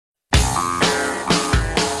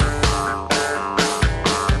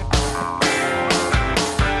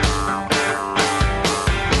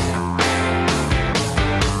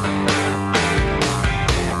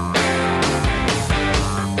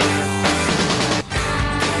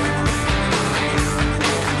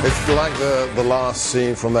It's like the last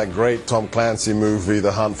scene from that great Tom Clancy movie,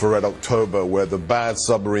 The Hunt for Red October, where the bad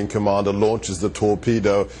submarine commander launches the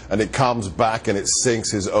torpedo and it comes back and it sinks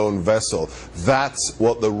his own vessel. That's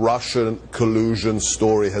what the Russian collusion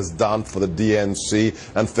story has done for the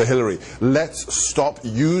DNC and for Hillary. Let's stop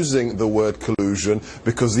using the word collusion,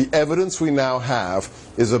 because the evidence we now have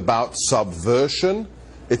is about subversion.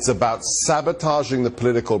 It's about sabotaging the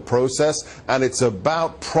political process, and it's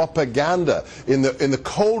about propaganda. In the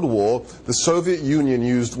Cold War, the Soviet Union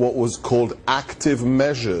used what was called active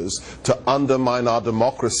measures to undermine our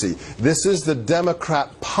democracy. This is the Democrat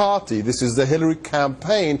Party, this is the Hillary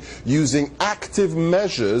campaign using active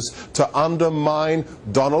measures to undermine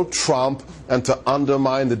Donald Trump and to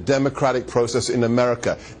undermine the democratic process in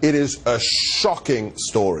America. It is a shocking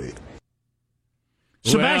story.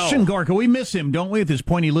 Sebastian Gorka, we miss him, don't we, with his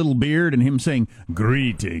pointy little beard and him saying,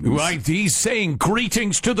 greetings. Right, he's saying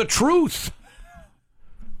greetings to the truth.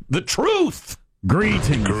 The truth.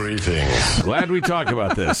 Greetings. Greetings. Glad we talked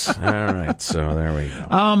about this. All right, so there we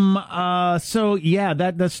go. So, yeah,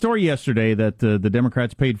 that story yesterday that the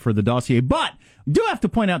Democrats paid for the dossier, but do have to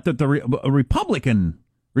point out that the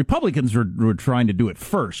Republicans were trying to do it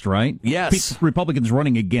first, right? Yes. Republicans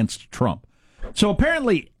running against Trump. So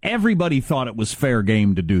apparently everybody thought it was fair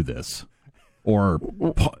game to do this. Or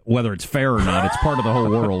whether it's fair or not, it's part of the whole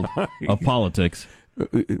world of politics.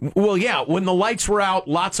 Well, yeah, when the lights were out,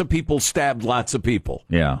 lots of people stabbed lots of people.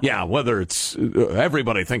 Yeah. Yeah, whether it's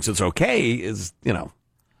everybody thinks it's okay is,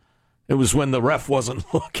 it was when the ref wasn't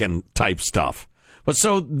looking type stuff. But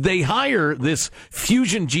so they hire this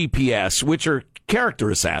Fusion GPS, which are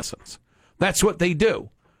character assassins. That's what they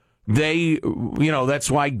do. They,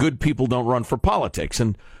 that's why good people don't run for politics.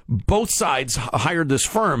 And both sides hired this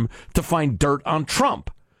firm to find dirt on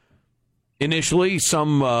Trump. Initially,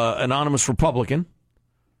 some anonymous Republican.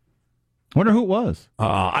 Wonder who it was.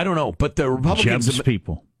 I don't know, but the Republicans... Jeb's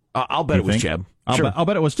people. I'll bet it was Jeb. I'll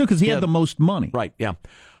bet it was, too, because he had the most money. Right, yeah.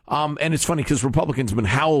 And it's funny because Republicans have been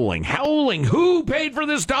howling. Who paid for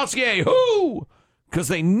this dossier? Who? Because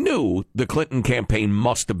they knew the Clinton campaign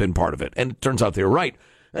must have been part of it. And it turns out they were right.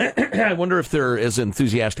 I wonder if they're as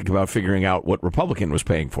enthusiastic about figuring out what Republican was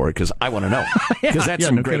paying for it, because I want to know. Because that's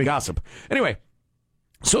some great gossip. Anyway,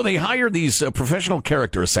 so they hire these professional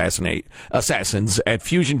character assassins at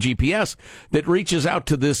Fusion GPS that reaches out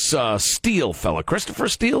to this Steele fella. Christopher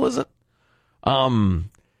Steele, is it?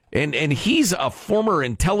 And he's a former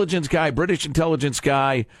intelligence guy, British intelligence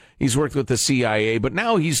guy. He's worked with the CIA, but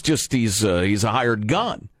now he's a hired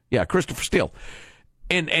gun. Yeah, Christopher Steele.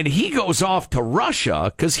 And he goes off to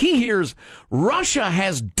Russia because he hears Russia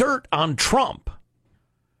has dirt on Trump.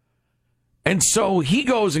 And so he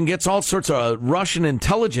goes and gets all sorts of Russian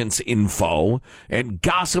intelligence info and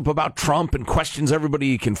gossip about Trump and questions everybody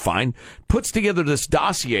he can find, puts together this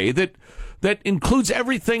dossier that includes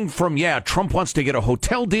everything from, Trump wants to get a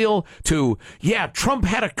hotel deal to, Trump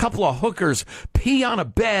had a couple of hookers pee on a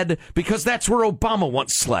bed because that's where Obama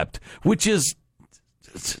once slept, which is...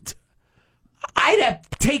 I'd have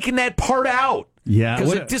taken that part out. Yeah.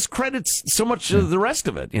 Because it discredits so much of the rest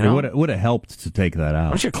of it, It would have helped to take that out. Why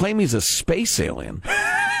don't you claim he's a space alien?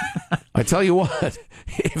 I tell you what,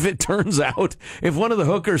 if it turns out, if one of the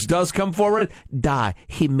hookers does come forward,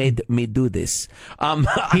 he made me do this.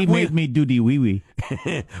 He made me do the wee-wee.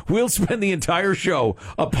 We'll spend the entire show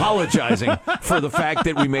apologizing for the fact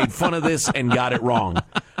that we made fun of this and got it wrong.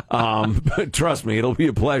 But trust me, it'll be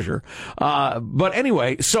a pleasure. But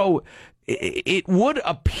anyway, so... it would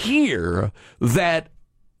appear that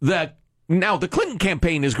now the Clinton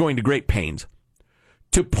campaign is going to great pains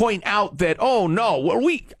to point out that,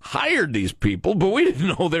 we hired these people, but we didn't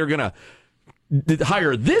know they were going to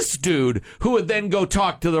hire this dude who would then go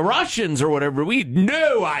talk to the Russians or whatever. We had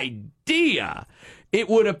no idea. It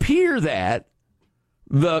would appear that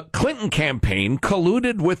the Clinton campaign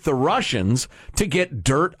colluded with the Russians to get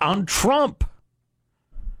dirt on Trump.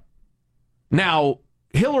 Now,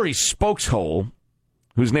 Hillary's spokeshole,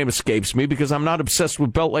 whose name escapes me because I'm not obsessed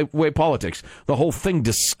with Beltway politics. The whole thing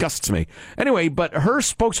disgusts me. Anyway, but her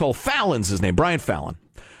spokeshole, Fallon's his name, Brian Fallon.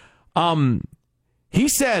 He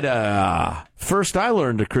said, first I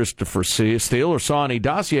learned of Christopher Steele or saw any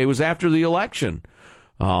dossier was after the election.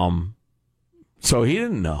 So he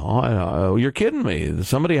didn't know. You're kidding me.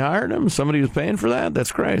 Somebody hired him? Somebody was paying for that?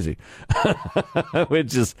 That's crazy.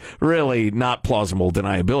 Which is really not plausible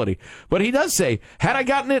deniability. But he does say, had I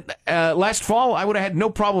gotten it last fall, I would have had no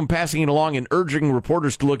problem passing it along and urging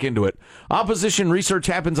reporters to look into it. Opposition research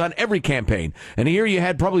happens on every campaign. And here you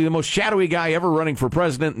had probably the most shadowy guy ever running for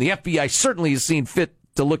president, and the FBI certainly has seen fit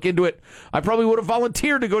to look into it. I probably would have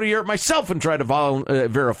volunteered to go to Europe myself and try to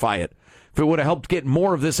verify it if it would have helped get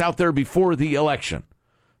more of this out there before the election.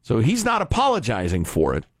 So he's not apologizing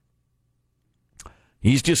for it.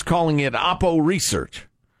 He's just calling it Oppo research.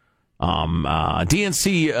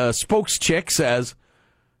 DNC spokeschick says,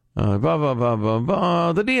 the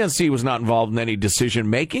DNC was not involved in any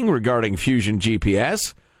decision-making regarding Fusion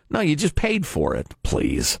GPS. No, you just paid for it,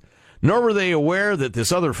 please. Nor were they aware that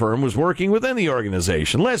this other firm was working within the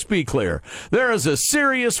organization. Let's be clear. There is a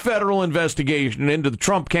serious federal investigation into the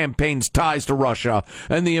Trump campaign's ties to Russia,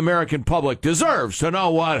 and the American public deserves to know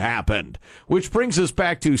what happened. Which brings us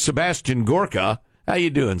back to Sebastian Gorka. How you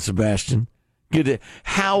doing, Sebastian? Good.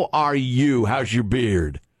 How are you? How's your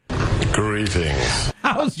beard? Greetings.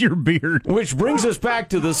 How's your beard? Which brings us back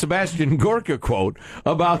to the Sebastian Gorka quote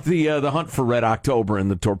about the hunt for Red October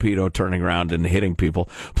and the torpedo turning around and hitting people.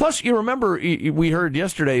 Plus, you remember we heard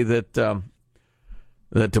yesterday that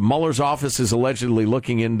Mueller's office is allegedly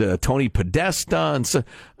looking into Tony Podesta, and so,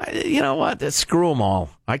 you know what? Screw them all.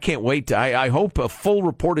 I can't wait. I hope a full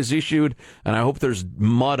report is issued, and I hope there's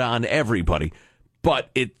mud on everybody. But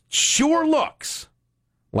it sure looks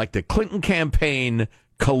like the Clinton campaign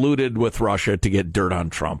colluded with Russia to get dirt on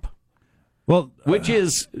Trump. Well, which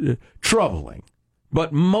is troubling,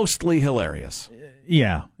 but mostly hilarious.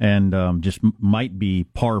 Yeah, and just might be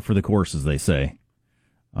par for the course, as they say,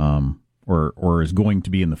 or is going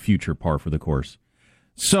to be in the future par for the course.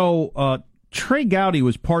 So Trey Gowdy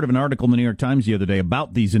was part of an article in the New York Times the other day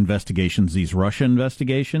about these investigations, these Russia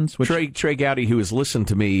investigations. Which... Trey Gowdy, who has listened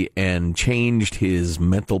to me and changed his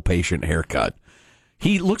mental patient haircut.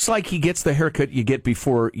 He looks like he gets the haircut you get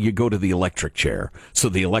before you go to the electric chair, so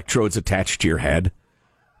the electrode's attached to your head.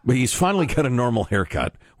 But he's finally got a normal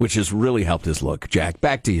haircut, which has really helped his look. Jack,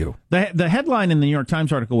 back to you. The headline in the New York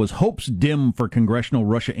Times article was "Hopes Dim for Congressional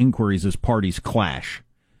Russia Inquiries as Parties Clash,"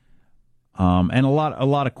 and a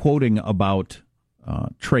lot of quoting about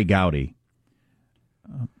Trey Gowdy.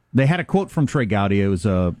 They had a quote from Trey Gowdy. It was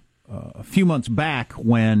a few months back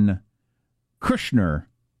when Kushner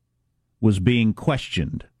was being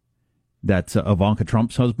questioned. That's Ivanka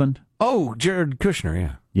Trump's husband. Oh, Jared Kushner,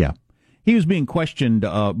 yeah. Yeah. He was being questioned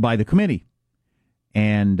by the committee.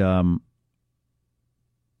 And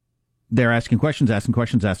they're asking questions. They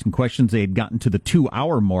had gotten to the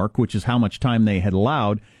 2-hour mark, which is how much time they had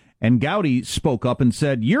allowed. And Gowdy spoke up and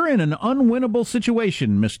said, "You're in an unwinnable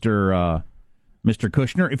situation, Mr.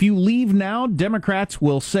 Kushner. If you leave now, Democrats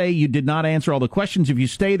will say you did not answer all the questions. If you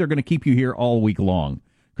stay, they're going to keep you here all week long."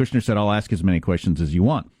 Kushner said, "I'll ask as many questions as you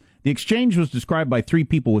want." The exchange was described by three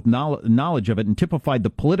people with knowledge of it and typified the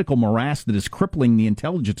political morass that is crippling the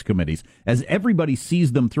intelligence committees as everybody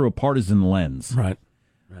sees them through a partisan lens. Right.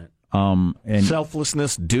 And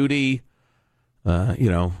selflessness, duty,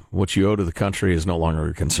 what you owe to the country is no longer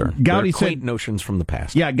a concern. Gowdy They're quaint said, notions from the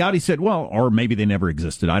past. Yeah, Gowdy said, well, or maybe they never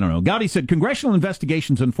existed. I don't know. Gowdy said, congressional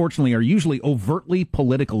investigations, unfortunately, are usually overtly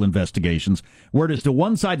political investigations, where it is to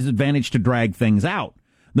one side's advantage to drag things out.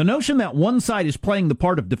 The notion that one side is playing the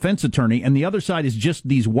part of defense attorney and the other side is just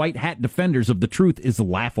these white hat defenders of the truth is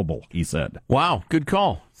laughable, he said. Wow, good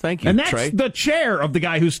call. Thank you, and that's Trey. the chair of the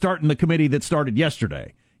guy who's starting the committee that started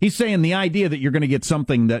yesterday. He's saying the idea that you're going to get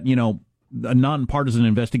something that, a nonpartisan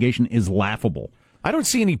investigation is laughable. I don't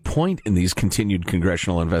see any point in these continued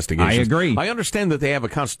congressional investigations. I agree. I understand that they have a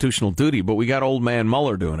constitutional duty, but we got old man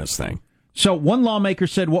Mueller doing his thing. So one lawmaker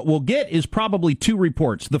said what we'll get is probably two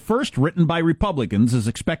reports. The first, written by Republicans, is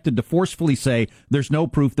expected to forcefully say there's no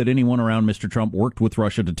proof that anyone around Mr. Trump worked with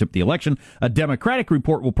Russia to tip the election. A Democratic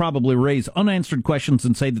report will probably raise unanswered questions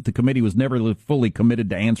and say that the committee was never fully committed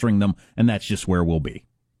to answering them, and that's just where we'll be.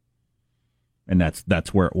 And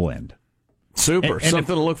that's where it will end. Super. And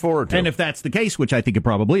something to look forward to. And if that's the case, which I think it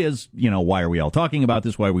probably is, why are we all talking about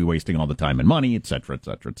this? Why are we wasting all the time and money, et cetera, et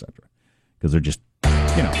cetera, et cetera? Because they're just,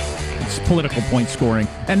 it's political point scoring.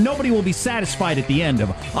 And nobody will be satisfied at the end of,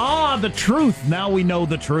 the truth. Now we know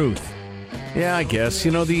the truth. Yeah, I guess.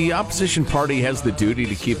 The opposition party has the duty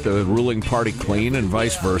to keep the ruling party clean and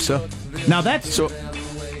vice versa. Now that's... So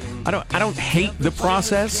I don't hate the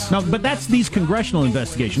process. No, but that's these congressional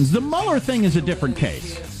investigations. The Mueller thing is a different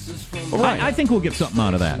case. Right. I think we'll get something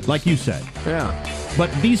out of that, like you said. Yeah.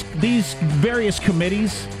 But these various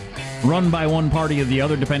committees run by one party or the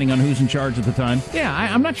other, depending on who's in charge at the time. Yeah,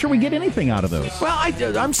 I'm not sure we get anything out of those. Well,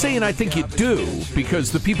 I'm saying I think you do,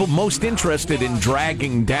 because the people most interested in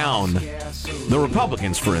dragging down the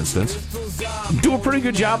Republicans, for instance, do a pretty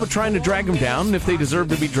good job of trying to drag them down, and if they deserve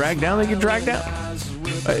to be dragged down, they get dragged down.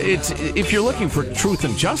 If you're looking for truth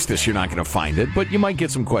and justice, you're not going to find it, but you might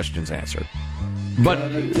get some questions answered. But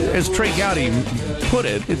as Trey Gowdy put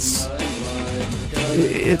it,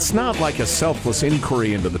 it's not like a selfless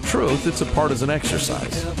inquiry into the truth. It's a partisan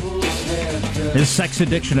exercise. Is sex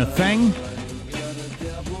addiction a thing?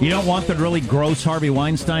 You don't want the really gross Harvey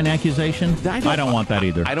Weinstein accusation? I don't want that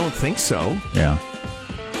either. I don't think so. Yeah.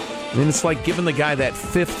 I mean, it's like giving the guy that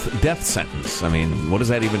 5th death sentence. I mean, what does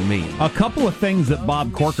that even mean? A couple of things that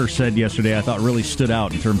Bob Corker said yesterday I thought really stood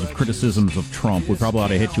out in terms of criticisms of Trump. We probably ought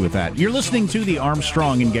to hit you with that. You're listening to the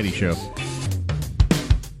Armstrong and Getty Show.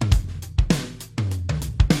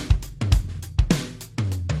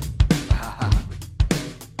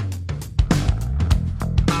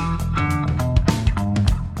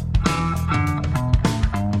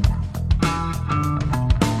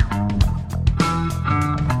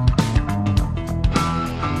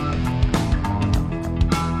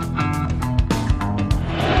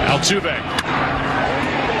 Altuve.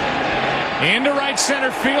 Into right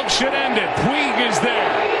center field, should end it. Puig is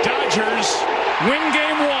there. Dodgers win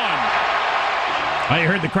game 1. I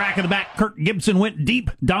heard the crack of the bat. Kirk Gibson went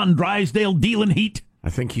deep. Don Drysdale dealing heat.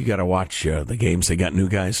 I think you got to watch the games. They got new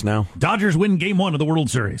guys now. Dodgers win game 1 of the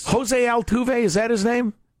World Series. Jose Altuve, is that his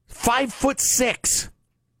name? 5'6".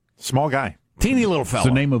 Small guy. Teeny little fella. It's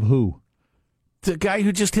the name of who? The guy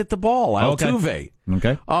who just hit the ball, Altuve.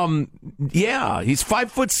 Okay. Yeah, he's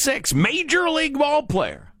 5'6", major league ball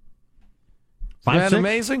player. Isn't that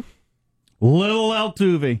amazing? Little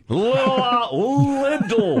Altuve. Little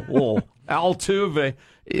Altuve.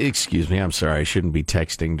 Excuse me, I'm sorry. I shouldn't be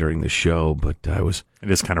texting during the show, but it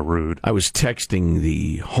is kind of rude. I was texting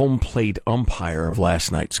the home plate umpire of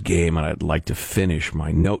last night's game, and I'd like to finish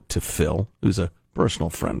my note to Phil, who's a personal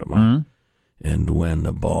friend of mine. Mm-hmm. And when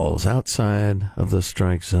the ball's outside of the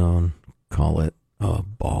strike zone, call it a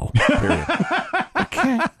ball. Period.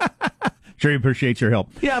 Okay. Sure, he appreciates your help.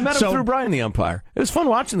 Yeah, I met him through Brian, the umpire. It was fun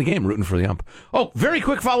watching the game, rooting for the ump. Oh, very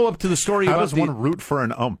quick follow-up to the story How about does one root for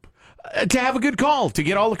an ump? To have a good call, to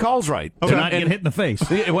get all the calls right. To not get hit in the face.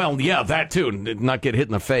 Well, yeah, that too, not get hit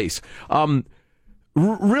in the face.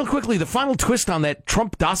 Real quickly, the final twist on that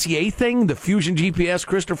Trump dossier thing, the Fusion GPS,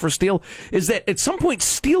 Christopher Steele, is that at some point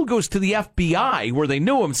Steele goes to the FBI, where they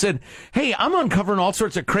knew him, and said, hey, I'm uncovering all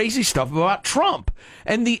sorts of crazy stuff about Trump.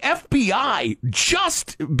 And the FBI,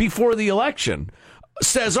 just before the election,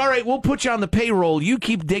 says, all right, we'll put you on the payroll. You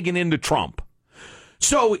keep digging into Trump.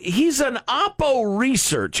 So he's an Oppo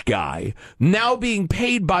research guy now being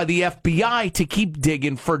paid by the FBI to keep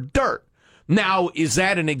digging for dirt. Now, is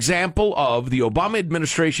that an example of the Obama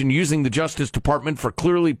administration using the Justice Department for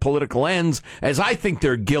clearly political ends, as I think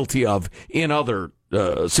they're guilty of in other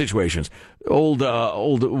situations? Old,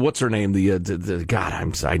 what's her name?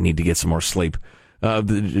 God, I need to get some more sleep.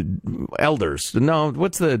 The elders. No,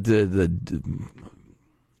 what's the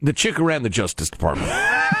chick who ran the Justice Department?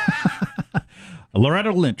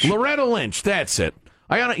 Loretta Lynch. Loretta Lynch, that's it.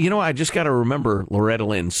 I just got to remember Loretta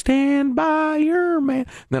Lynn. Stand by your man.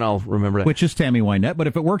 Then I'll remember that. Which is Tammy Wynette, but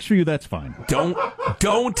if it works for you, that's fine.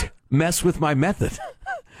 Don't mess with my method.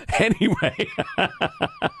 Anyway.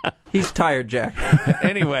 He's tired, Jack.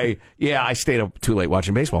 Anyway, yeah, I stayed up too late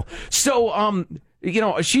watching baseball. So,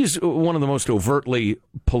 she's one of the most overtly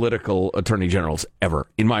political attorney generals ever,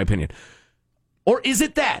 in my opinion. Or is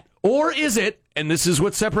it that? Or is it, and this is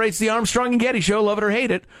what separates the Armstrong and Getty Show, love it or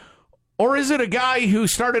hate it, or is it a guy who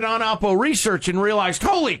started on Oppo Research and realized,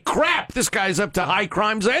 holy crap, this guy's up to high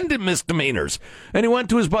crimes and misdemeanors? And he went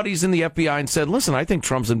to his buddies in the FBI and said, listen, I think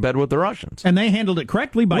Trump's in bed with the Russians. And they handled it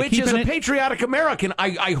correctly by keeping it... Which, as a patriotic American,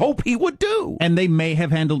 I hope he would do. And they may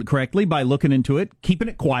have handled it correctly by looking into it, keeping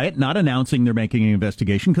it quiet, not announcing they're making an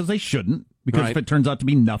investigation, because they shouldn't. Because if it turns out to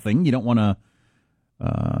be nothing, you don't want to,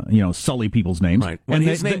 sully people's names. Right. When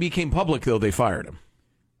his name became public, though, they fired him.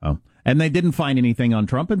 Oh. And they didn't find anything on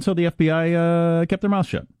Trump, and so the FBI kept their mouth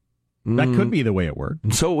shut. That could be the way it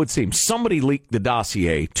worked. So it would seem. Somebody leaked the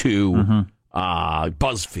dossier to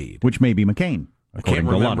BuzzFeed. Which may be McCain. I can't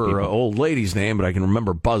remember an old lady's name, but I can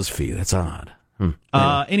remember BuzzFeed. That's odd.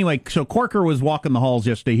 Anyway, so Corker was walking the halls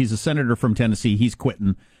yesterday. He's a senator from Tennessee. He's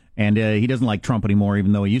quitting, and he doesn't like Trump anymore,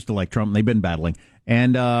 even though he used to like Trump, and they've been battling.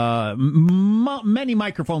 And many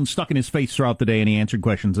microphones stuck in his face throughout the day, and he answered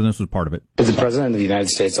questions, and this was part of it. Is the President of the United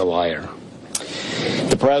States a liar?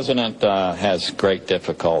 The President has great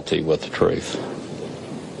difficulty with the truth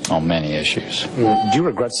on many issues. Do you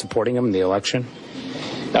regret supporting him in the election?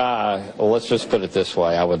 Well, let's just put it this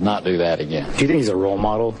way. I would not do that again. Do you think he's a role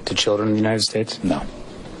model to children in the United States? No.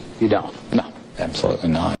 You don't? No, absolutely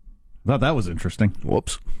not. I thought that was interesting.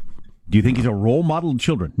 Whoops. Do you think he's a role model to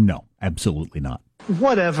children? No, absolutely not.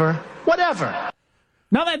 Whatever.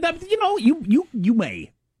 Now that you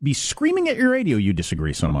may be screaming at your radio you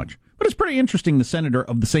disagree so much, but it's pretty interesting the senator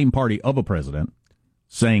of the same party of a president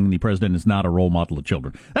saying the president is not a role model to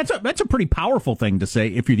children. That's a pretty powerful thing to say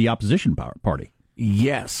if you're the opposition party.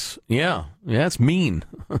 Yes. Yeah, it's mean.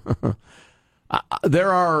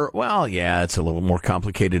 There are, it's a little more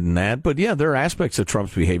complicated than that, but yeah, there are aspects of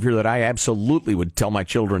Trump's behavior that I absolutely would tell my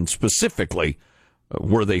children specifically,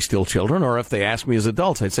 were they still children, or if they ask me as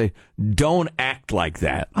adults, I'd say, don't act like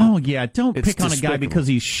that. Oh, yeah, don't It's pick on a guy despicable. because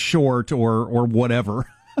he's short or whatever.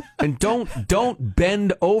 And don't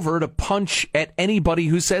bend over to punch at anybody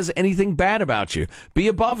who says anything bad about you. Be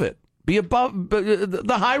above it. Be above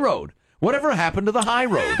the high road. Whatever happened to the high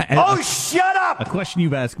road? Shut up! A question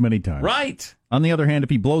you've asked many times. Right. On the other hand, if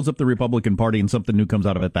he blows up the Republican Party and something new comes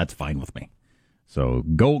out of it, that's fine with me. So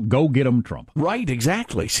go get him, Trump. Right,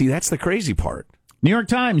 exactly. See, that's the crazy part. New York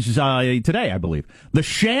Times today, I believe. The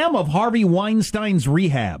sham of Harvey Weinstein's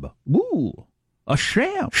rehab. Woo, a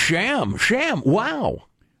sham. Sham. Wow.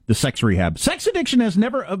 The sex rehab. Sex addiction has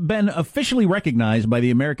never been officially recognized by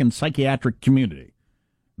the American psychiatric community.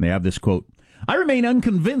 And they have this quote. I remain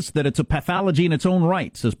unconvinced that it's a pathology in its own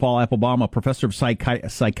right, says Paul Applebaum, a professor of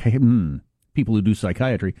people who do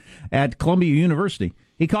psychiatry at Columbia University.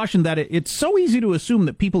 He cautioned that it's so easy to assume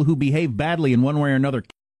that people who behave badly in one way or another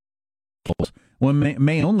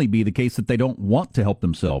may only be the case that they don't want to help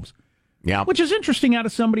themselves. Yeah. Which is interesting out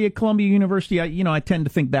of somebody at Columbia University. I tend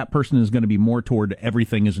to think that person is going to be more toward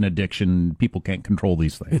everything is an addiction. People can't control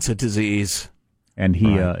these things. It's a disease. And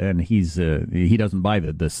he doesn't buy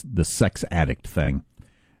the sex addict thing.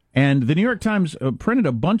 And the New York Times printed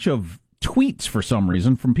a bunch of tweets for some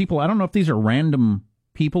reason from people. I don't know if these are random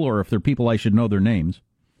people or if they're people I should know their names.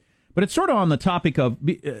 But it's sort of on the topic of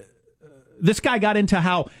this guy got into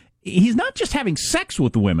how he's not just having sex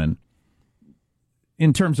with women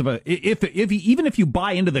in terms of even if you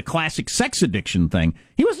buy into the classic sex addiction thing,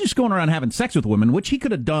 he wasn't just going around having sex with women, which he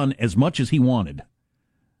could have done as much as he wanted.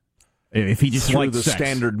 If he just through liked the sex.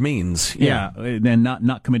 standard means. Yeah, and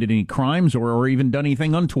not committed any crimes or even done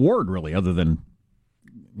anything untoward, really, other than,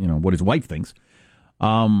 what his wife thinks.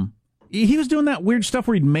 He was doing that weird stuff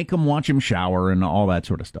where he'd make them watch him shower and all that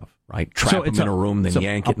sort of stuff. Right, trap him in a room, then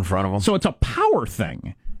yank it in front of him. So it's a power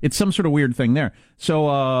thing. It's some sort of weird thing there. So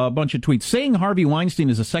a bunch of tweets. Saying Harvey Weinstein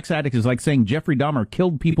is a sex addict is like saying Jeffrey Dahmer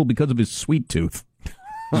killed people because of his sweet tooth.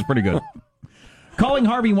 That's pretty good. Calling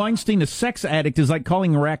Harvey Weinstein a sex addict is like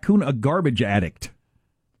calling a raccoon a garbage addict.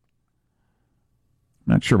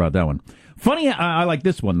 Not sure about that one. Funny, I like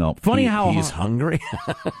this one, though. Funny how he's hungry.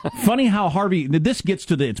 Funny how Harvey, this gets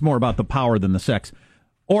to it's more about the power than the sex.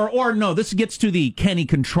 Or no, this gets to the can he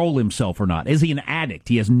control himself or not? Is he an addict?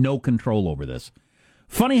 He has no control over this.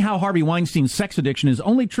 Funny how Harvey Weinstein's sex addiction is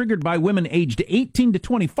only triggered by women aged 18 to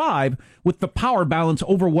 25 with the power balance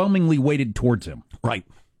overwhelmingly weighted towards him. Right.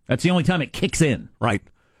 That's the only time it kicks in. Right.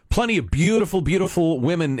 Plenty of beautiful, beautiful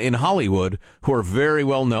women in Hollywood who are very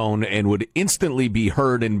well known and would instantly be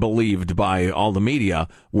heard and believed by all the media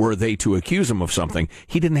were they to accuse him of something.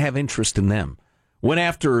 He didn't have interest in them. Went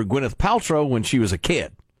after Gwyneth Paltrow when she was a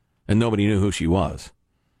kid and nobody knew who she was,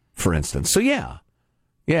 for instance. So, yeah,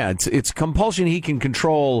 it's compulsion he can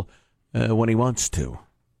control when he wants to.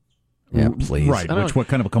 Yeah, please. Right, what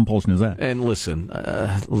kind of a compulsion is that? And listen,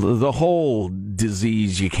 the whole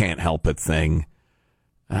disease you can't help it thing,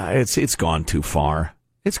 it's gone too far.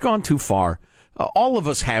 It's gone too far. All of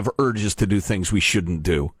us have urges to do things we shouldn't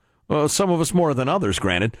do. Some of us more than others,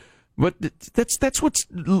 granted. But that's what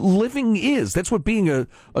living is. That's what being a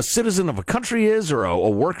citizen of a country is, or a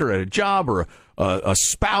worker at a job, or a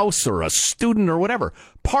spouse, or a student, or whatever.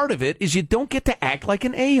 Part of it is you don't get to act like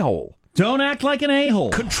an a-hole. Don't act like an a-hole.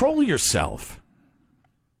 Control yourself.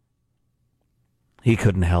 He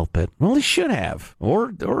couldn't help it. Well, he should have.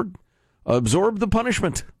 Or absorb the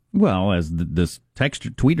punishment. Well, as this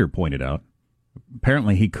tweeter pointed out,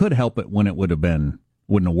 apparently he could help it when it wouldn't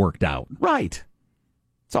have worked out. Right.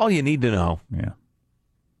 That's all you need to know. Yeah.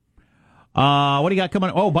 What do you got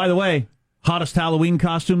coming? Oh, by the way, hottest Halloween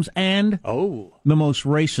costumes and the most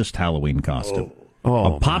racist Halloween costume.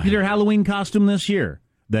 A popular Halloween costume this year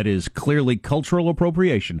that is clearly cultural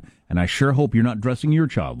appropriation, and I sure hope you're not dressing your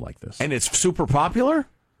child like this. And it's super popular?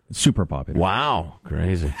 It's super popular. Wow.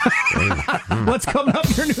 Crazy. What's coming up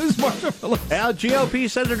in your news, Marshall Phillips? Now, GOP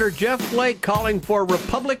Senator Jeff Flake calling for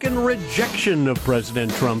Republican rejection of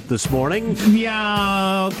President Trump this morning.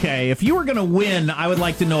 Yeah, okay. If you were going to win, I would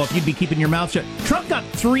like to know if you'd be keeping your mouth shut. Trump got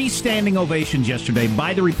 3 standing ovations yesterday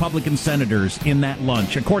by the Republican senators in that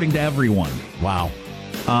lunch, according to everyone. Wow.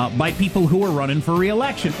 By people who are running for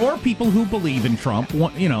re-election or people who believe in Trump.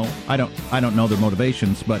 I don't know their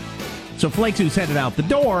motivations, but so Flakes, who's headed out the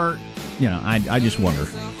door, I just wonder.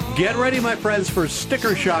 Get ready, my friends, for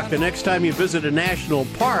sticker shock the next time you visit a national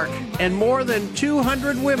park. And more than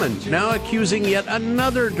 200 women now accusing yet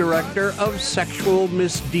another director of sexual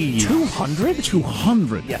misdeeds. 200?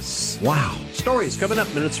 200. Yes. Wow. Stories coming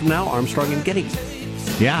up minutes from now. Armstrong and Getty.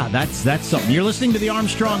 Yeah, that's something. You're listening to the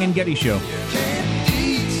Armstrong and Getty Show.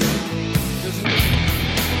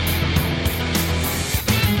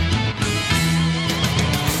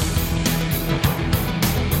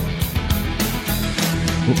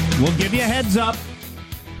 We'll give you a heads up.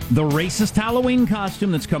 The racist Halloween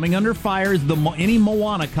costume that's coming under fire is any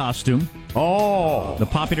Moana costume. Oh. The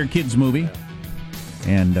popular kids movie.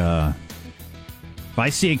 And if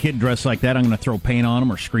I see a kid dressed like that, I'm going to throw paint on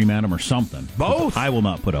him or scream at him or something. Both. I will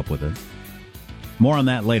not put up with it. More on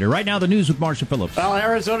that later. Right now, the news with Marcia Phillips. Well,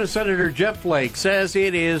 Arizona Senator Jeff Flake says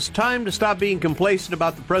it is time to stop being complacent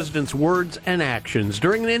about the president's words and actions.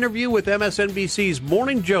 During an interview with MSNBC's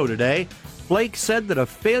Morning Joe today, Flake said that a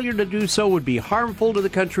failure to do so would be harmful to the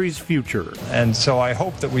country's future. And so I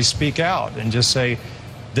hope that we speak out and just say,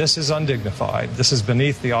 this is undignified. This is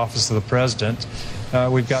beneath the office of the president.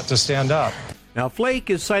 We've got to stand up. Now, Flake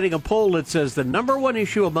is citing a poll that says the number one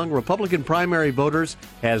issue among Republican primary voters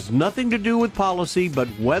has nothing to do with policy, but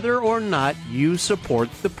whether or not you support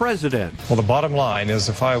the president. Well, the bottom line is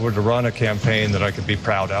if I were to run a campaign that I could be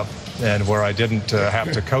proud of and where I didn't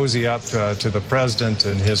have to cozy up to the president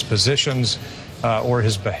and his positions or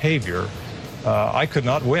his behavior, I could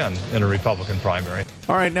not win in a Republican primary.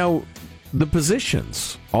 All right, now, the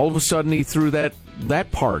positions. All of a sudden he threw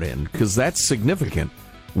that part in because that's significant.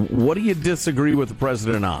 What do you disagree with the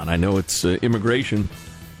president on? I know it's immigration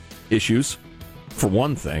issues, for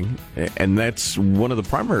one thing, and that's one of the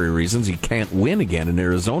primary reasons he can't win again in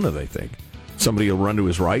Arizona, they think. Somebody will run to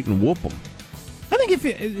his right and whoop him. I think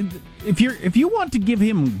if you want to give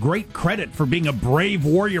him great credit for being a brave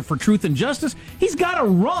warrior for truth and justice, he's got to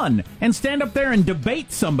run and stand up there and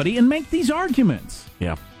debate somebody and make these arguments.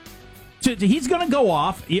 Yeah. He's going to go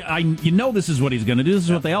off. This is what he's going to do. This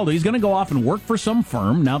is what they all do. He's going to go off and work for some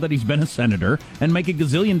firm now that he's been a senator and make $1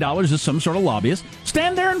 gazillion as some sort of lobbyist.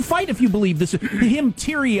 Stand there and fight if you believe this. Him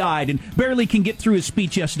teary-eyed and barely can get through his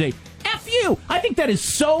speech yesterday. F you! I think that is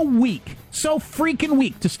so weak, so freaking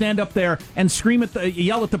weak to stand up there and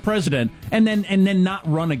yell at the president and then not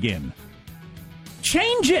run again.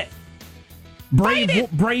 Change it,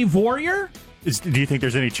 brave warrior. Do you think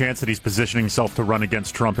there's any chance that he's positioning himself to run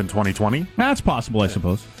against Trump in 2020? That's possible, I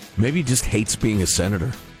suppose. Maybe he just hates being a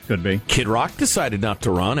senator. Could be. Kid Rock decided not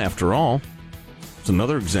to run, after all. It's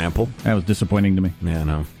another example. That was disappointing to me. Yeah, I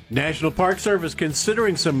know. National Park Service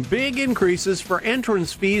considering some big increases for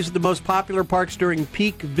entrance fees at the most popular parks during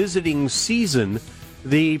peak visiting season.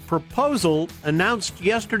 The proposal announced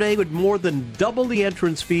yesterday would more than double the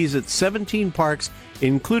entrance fees at 17 parks,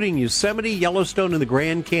 including Yosemite, Yellowstone, and the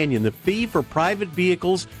Grand Canyon. The fee for private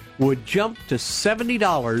vehicles would jump to $70.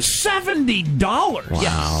 $70? Wow,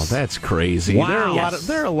 yes. That's crazy. Wow.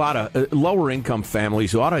 There are a lot of lower income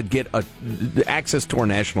families who ought to get access to our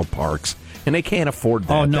national parks, and they can't afford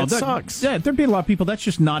that. Oh no, that sucks. Yeah, there'd be a lot of people. That's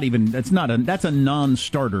just not even. That's a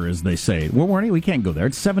non-starter, as they say. We can't go there.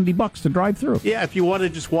 It's $70 to drive through. Yeah, if you want to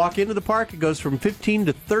just walk into the park, it goes from $15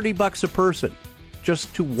 to $30 a person.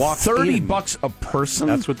 Just to walk $30 a person?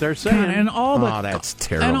 That's what they're saying. God, and that's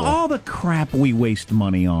terrible. And all the crap we waste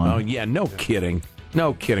money on. Oh, yeah, no kidding.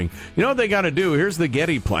 No kidding. You know what they got to do? Here's the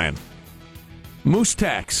Getty plan. Moose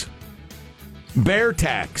tax. Bear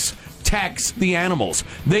tax. Tax the animals.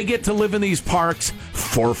 They get to live in these parks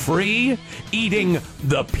for free, eating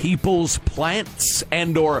the people's plants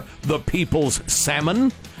and or the people's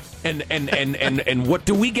salmon. And what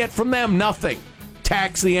do we get from them? Nothing.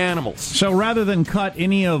 Tax the animals. So rather than cut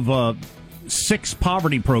any of 6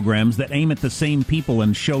 poverty programs that aim at the same people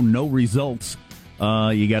and show no results,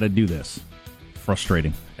 you got to do this.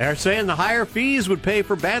 Frustrating. They're saying the higher fees would pay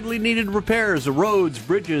for badly needed repairs of roads,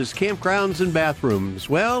 bridges, campgrounds, and bathrooms.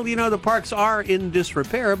 Well, the parks are in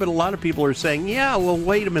disrepair, but a lot of people are saying, yeah, well,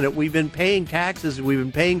 wait a minute. We've been paying taxes. We've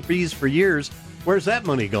been paying fees for years. Where's that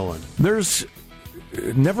money going? There's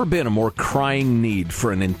never been a more crying need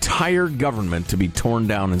for an entire government to be torn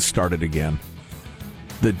down and started again.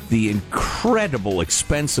 The incredible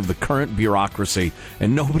expense of the current bureaucracy,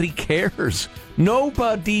 and nobody cares.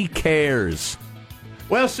 Nobody cares.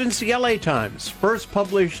 Well, since the LA Times first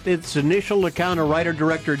published its initial account of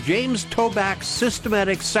writer-director James Toback's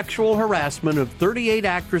systematic sexual harassment of 38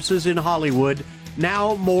 actresses in Hollywood,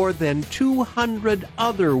 Now more than 200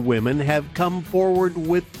 other women have come forward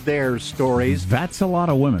with their stories. That's a lot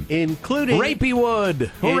of women. Including... Rapey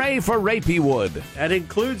Wood. Hooray for Rapey Wood. That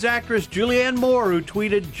includes actress Julianne Moore, who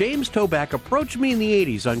tweeted, James Toback approached me in the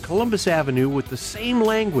 80s on Columbus Avenue with the same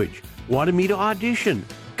language. Wanted me to audition.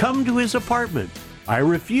 Come to his apartment. I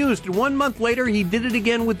refused, and 1 month later, he did it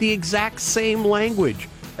again with the exact same language.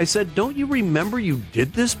 I said, don't you remember you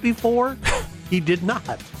did this before? He did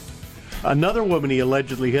not. Another woman he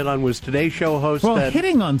allegedly hit on was Today Show host. Well,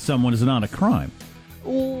 hitting on someone is not a crime.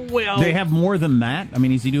 Well, they have more than that. I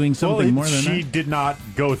mean, is he doing something more than that? She did not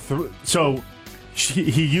go through. So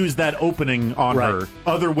he used that opening on her.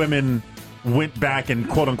 Other women went back and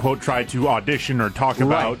quote unquote tried to audition or talk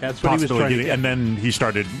about that's what he was trying to get. and then he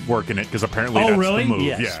started working it because apparently that's really? the move.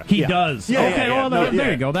 Yes. Yeah. He does. Yeah, okay, yeah, well, there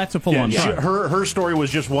you go. That's a full-on crime. Her story was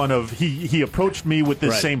just one of he approached me with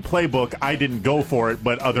this same playbook. I didn't go for it,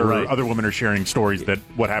 but other women are sharing stories that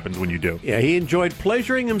what happens when you do. Yeah, he enjoyed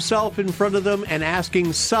pleasuring himself in front of them and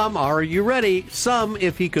asking some, are you ready? Some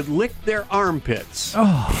if he could lick their armpits.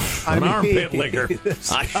 Oh, an armpit licker.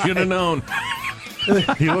 I should have known.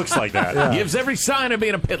 He looks like that. Yeah. Gives every sign of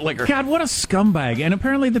being a pit licker. God, what a scumbag. And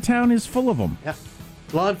apparently the town is full of them. Yeah.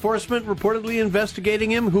 Law enforcement reportedly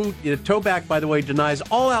investigating him, who Toback, by the way, denies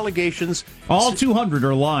all allegations. All 200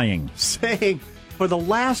 are lying. Saying for the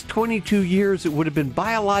last 22 years it would have been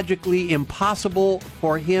biologically impossible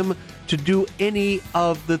for him to do any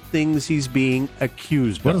of the things he's being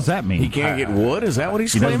accused of. What does that mean? He can't get wood? Is that what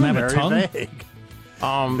he's he claiming? Doesn't have a tongue? Vague.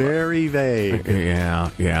 Very vague.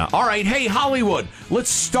 Yeah. All right, hey, Hollywood, let's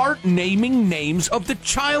start naming names of the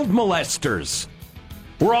child molesters.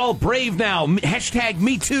 We're all brave now. Hashtag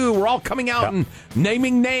Me Too. We're all coming out and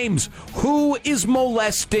naming names. Who is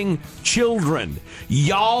molesting children?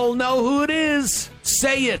 Y'all know who it is.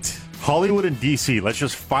 Say it. Hollywood and D.C. Let's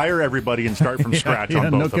just fire everybody and start from scratch on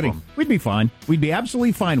both of them. We'd be fine. We'd be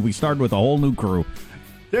absolutely fine. We started with a whole new crew.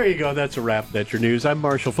 There you go. That's a wrap. That's your news. I'm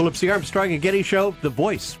Marshall Phillips, the Armstrong and Getty Show, the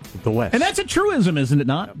voice of the West. And that's a truism, isn't it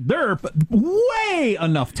not? There are way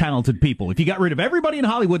enough talented people. If you got rid of everybody in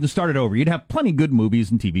Hollywood and started over, you'd have plenty of good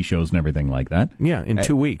movies and TV shows and everything like that. Yeah, in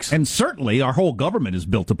 2 weeks. And certainly our whole government is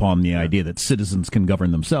built upon the idea that citizens can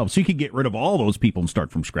govern themselves. So you could get rid of all those people and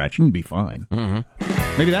start from scratch and you'd be fine.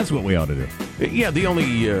 Mm-hmm. Maybe that's what we ought to do. Yeah, the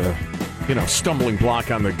only stumbling block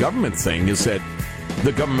on the government thing is that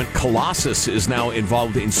the government colossus is now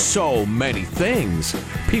involved in so many things.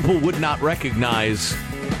 People would not recognize,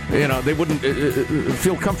 they wouldn't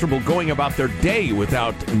feel comfortable going about their day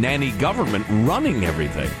without nanny government running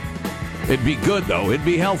everything. It'd be good, though. It'd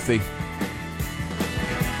be healthy.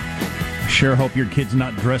 Sure hope your kid's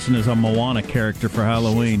not dressing as a Moana character for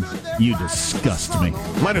Halloween. You disgust me.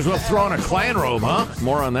 Might as well throw on a Klan robe, huh?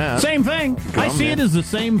 More on that. Same thing. I see it as the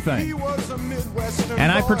same thing.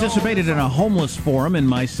 And I participated in a homeless forum in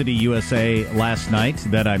my city, USA, last night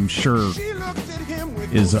that I'm sure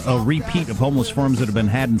is a repeat of homeless forums that have been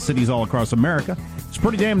had in cities all across America. It's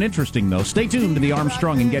pretty damn interesting, though. Stay tuned to the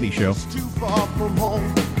Armstrong and Getty Show.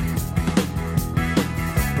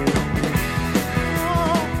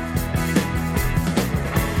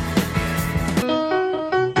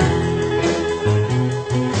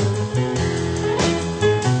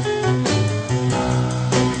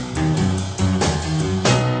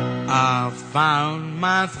 Found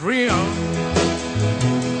my thrill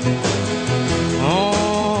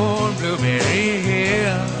on Blueberry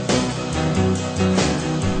Hill.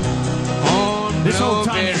 This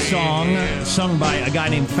old-timey song, sung by a guy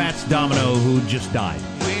named Fats Domino, who just died.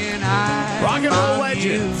 Rock and roll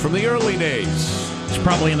legend from the early days. It's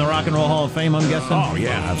probably in the Rock and Roll Hall of Fame, I'm guessing. Oh,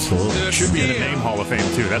 yeah, absolutely. Should be in the Name Hall of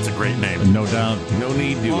Fame, too. That's a great name. No doubt. No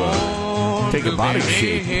need to take a body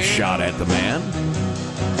shape shot at the man.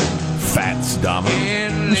 Fats Domino.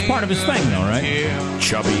 It's part of his thing, though, right?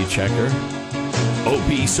 Chubby Checker.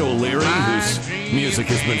 Obese O'Leary, whose music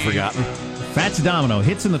has been forgotten. Fats Domino.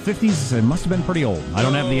 Hits in the 50s. It must have been pretty old. I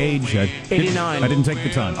don't have the age. 89. I didn't take the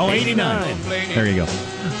time. Oh, 89. There you go.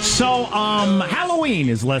 So, Halloween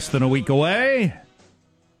is less than a week away.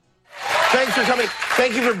 Thanks for coming.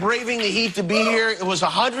 Thank you for braving the heat to be here. It was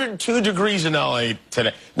 102 degrees in LA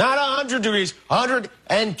today. Not 100 degrees,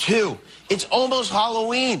 102. It's almost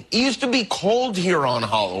Halloween. It used to be cold here on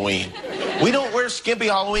Halloween. We don't wear skimpy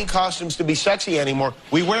Halloween costumes to be sexy anymore.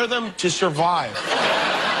 We wear them to survive.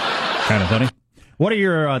 Kind of funny. What are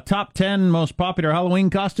your top 10 most popular Halloween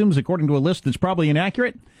costumes, according to a list that's probably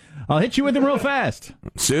inaccurate? I'll hit you with them real fast.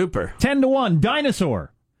 Super. 10-1.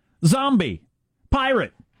 Dinosaur. Zombie.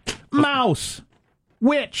 Pirate. Mouse.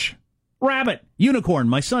 Witch. Rabbit. Unicorn.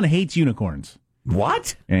 My son hates unicorns.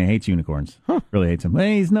 What? And he hates unicorns. Really hates them.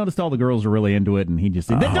 He's noticed all the girls are really into it, and he just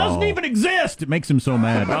that doesn't even exist. It makes him so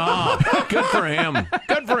mad. Oh, good for him.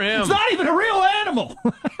 Good for him. It's not even a real animal.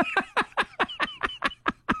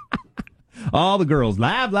 All the girls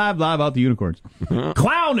laugh about the unicorns.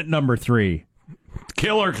 Clown at number 3.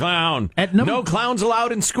 Killer clown. No clowns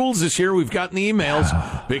allowed in schools this year. We've gotten the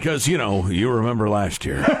emails because, you remember last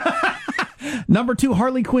year. Number 2,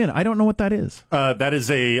 Harley Quinn. I don't know what that is. That is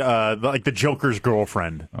like the Joker's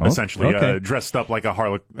girlfriend, essentially, okay. Dressed up like a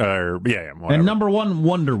Harley. Whatever. And number 1,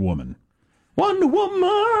 Wonder Woman. Wonder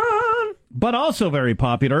Woman. But also very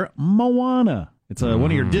popular, Moana. It's one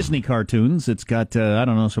of your Disney cartoons. It's got,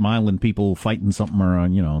 some island people fighting something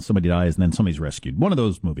or, somebody dies and then somebody's rescued. One of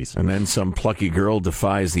those movies. And then some plucky girl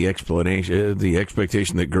defies the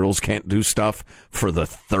expectation that girls can't do stuff for the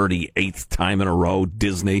 38th time in a row,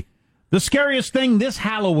 Disney. The scariest thing this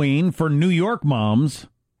Halloween for New York moms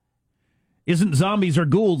isn't zombies or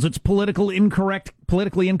ghouls, it's politically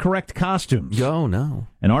incorrect costumes. Oh, no.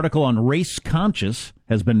 An article on Race Conscious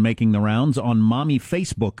has been making the rounds on mommy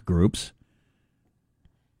Facebook groups.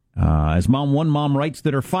 As one mom writes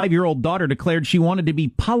that her 5-year-old daughter declared she wanted to be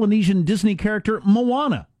Polynesian Disney character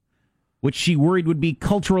Moana, which she worried would be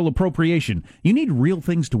cultural appropriation. You need real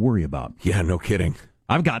things to worry about. Yeah, no kidding.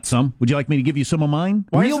 I've got some. Would you like me to give you some of mine?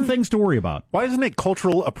 Real things to worry about. Why isn't it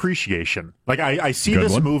cultural appreciation? Like, I see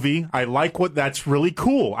this movie. I like that's really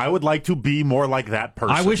cool. I would like to be more like that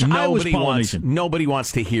person. I wish I was Polynesian. Nobody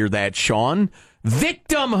wants to hear that, Sean.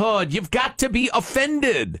 Victimhood. You've got to be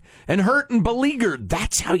offended and hurt and beleaguered.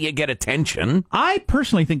 That's how you get attention. I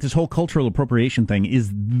personally think this whole cultural appropriation thing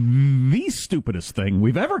is the stupidest thing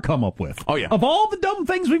we've ever come up with. Oh, yeah. Of all the dumb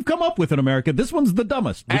things we've come up with in America, this one's the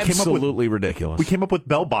dumbest. Absolutely ridiculous. We came up with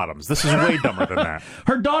bell bottoms. This is way dumber than that.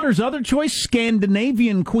 Her daughter's other choice,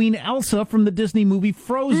 Scandinavian Queen Elsa from the Disney movie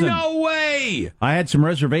Frozen. No way! I had some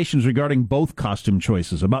reservations regarding both costume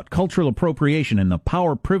choices, about cultural appropriation and the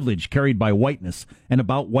power privilege carried by whiteness, and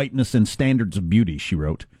about whiteness and standards of beauty, she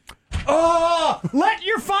wrote. Oh, let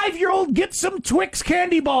your 5-year-old get some Twix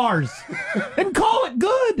candy bars and call it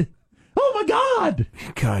good. Oh, my God.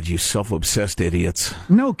 God, you self-obsessed idiots.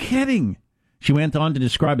 No kidding. She went on to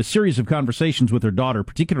describe a series of conversations with her daughter,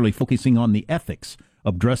 particularly focusing on the ethics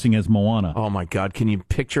of dressing as Moana. Oh, my God. Can you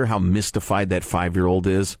picture how mystified that 5-year-old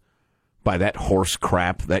is by that horse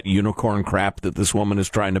crap, that unicorn crap that this woman is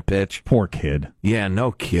trying to pitch? Poor kid. Yeah,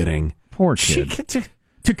 no kidding. Poor kid.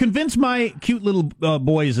 To convince my cute little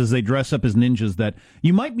boys as they dress up as ninjas that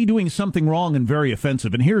you might be doing something wrong and very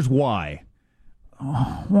offensive, and here's why.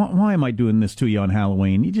 Oh, why am I doing this to you on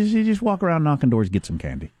Halloween? You just walk around knocking doors, get some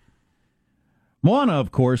candy. Moana,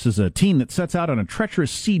 of course, is a teen that sets out on a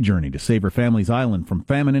treacherous sea journey to save her family's island from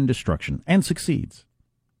famine and destruction, and succeeds.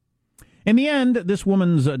 In the end, this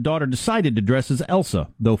woman's daughter decided to dress as Elsa,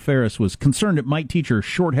 though Ferris was concerned it might teach her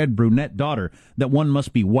short-haired brunette daughter that one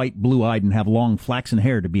must be white, blue-eyed, and have long flaxen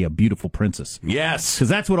hair to be a beautiful princess. Yes. Because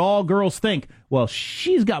that's what all girls think. Well,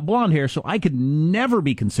 she's got blonde hair, so I could never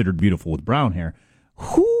be considered beautiful with brown hair.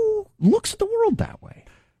 Who looks at the world that way?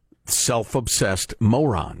 Self-obsessed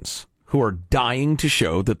morons who are dying to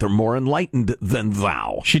show that they're more enlightened than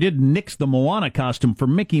thou. She did nix the Moana costume for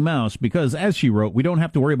Mickey Mouse because, as she wrote, we don't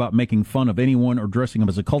have to worry about making fun of anyone or dressing up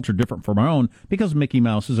as a culture different from our own because Mickey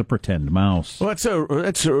Mouse is a pretend mouse. Well,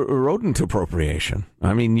 that's a rodent appropriation.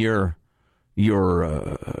 I mean, you're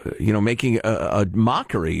making a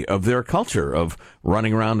mockery of their culture of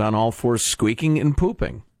running around on all fours, squeaking and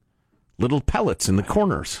pooping. Little pellets in the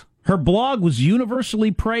corners. Her blog was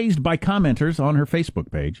universally praised by commenters on her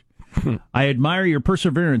Facebook page. I admire your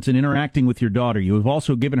perseverance in interacting with your daughter. You have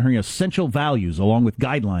also given her essential values along with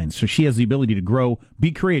guidelines so she has the ability to grow,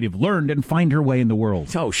 be creative, learn, and find her way in the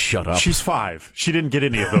world. Oh, shut up. She's 5. She didn't get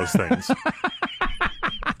any of those things.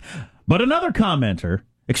 But another commenter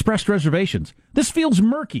expressed reservations. This feels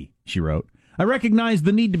murky, she wrote. I recognize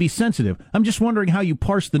the need to be sensitive. I'm just wondering how you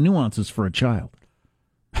parse the nuances for a child.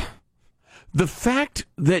 The fact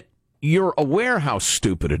that you're aware how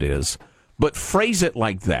stupid it is, but phrase it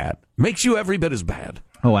like that, makes you every bit as bad.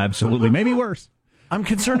 Oh, absolutely. Maybe worse. I'm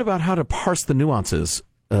concerned about how to parse the nuances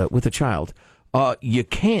with a child. You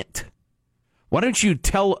can't. Why don't you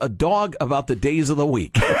tell a dog about the days of the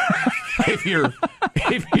week? if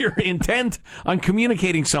you're intent on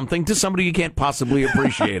communicating something to somebody you can't possibly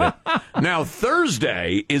appreciate it. Now,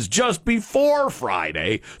 Thursday is just before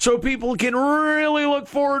Friday, so people can really look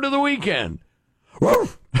forward to the weekend.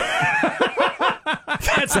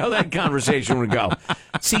 That's how that conversation would go.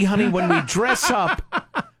 See, honey, when we dress up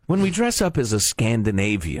as a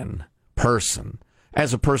Scandinavian person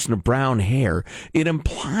as a person of brown hair, it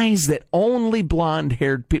implies that only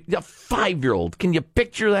blonde-haired people, a 5-year-old, can you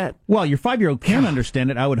picture that? Well, your 5-year-old can understand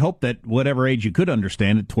it. I would hope that whatever age you could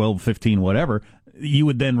understand it, 12, 15, whatever, you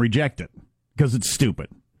would then reject it because it's stupid.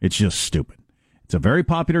 It's just stupid. It's a very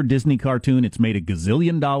popular Disney cartoon. It's made $1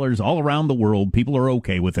 gazillion all around the world. People are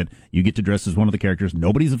okay with it. You get to dress as one of the characters.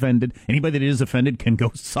 Nobody's offended. Anybody that is offended can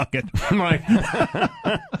go suck it. Right.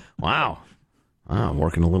 Wow. I'm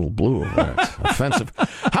working a little blue over there. It's offensive.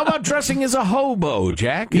 How about dressing as a hobo,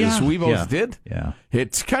 Jack? As we both did? Yeah.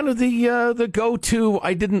 It's kind of the go-to.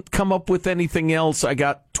 I didn't come up with anything else. I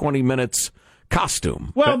got 20 minutes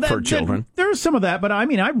costume for children. There's some of that, but I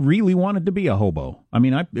mean, I really wanted to be a hobo. I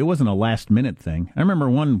mean, it wasn't a last-minute thing. I remember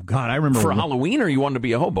For Halloween, or you wanted to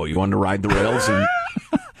be a hobo? You wanted to ride the rails and...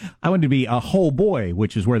 I wanted to be a hoe boy,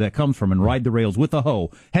 which is where that comes from, and ride the rails with a hoe,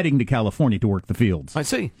 heading to California to work the fields. I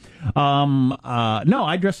see. No,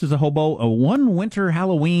 I dressed as a hobo one winter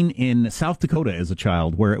Halloween in South Dakota as a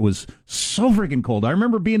child, where it was so freaking cold. I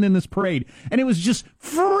remember being in this parade, and it was just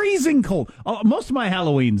freezing cold. Most of my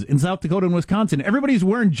Halloweens in South Dakota and Wisconsin, everybody's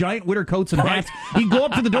wearing giant winter coats and hats. You go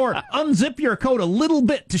up to the door, unzip your coat a little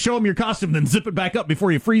bit to show them your costume, then zip it back up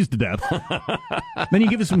before you freeze to death. Then you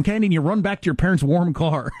give us some candy, and you run back to your parents' warm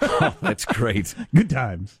car. Oh, that's great. Good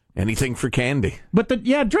times. Anything for candy. But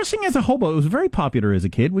dressing as a hobo was very popular as a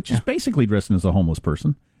kid, which is basically dressing as a homeless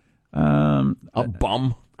person. A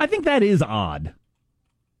bum. I think that is odd.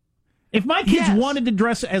 If my kids wanted to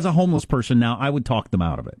dress as a homeless person now, I would talk them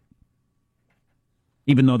out of it.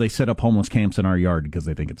 Even though they set up homeless camps in our yard because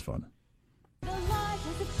they think it's fun.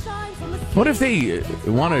 What if they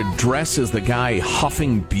want to dress as the guy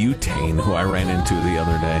huffing butane who I ran into the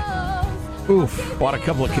other day? Oof. Bought a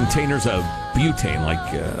couple of containers of butane,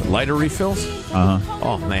 like lighter refills. Uh-huh.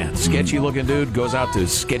 Oh, man. Sketchy-looking dude goes out to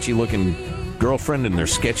his sketchy-looking girlfriend in their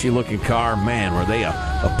sketchy-looking car. Man, were they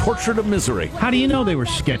a portrait of misery. How do you know they were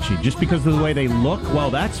sketchy? Just because of the way they look? Well,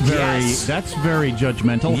 that's very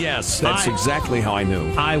judgmental. Yes, that's exactly how I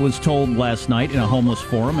knew. I was told last night in a homeless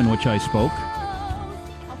forum in which I spoke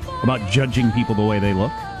about judging people the way they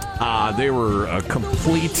look. They were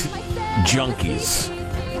complete junkies.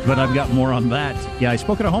 But I've got more on that. Yeah, I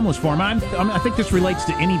spoke at a homeless forum. I think this relates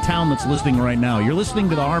to any town that's listening right now. You're listening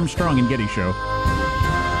to the Armstrong and Getty Show.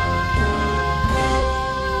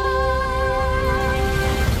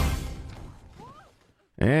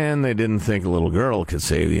 And they didn't think a little girl could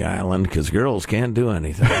save the island because girls can't do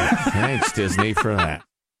anything. Thanks, Disney, for that.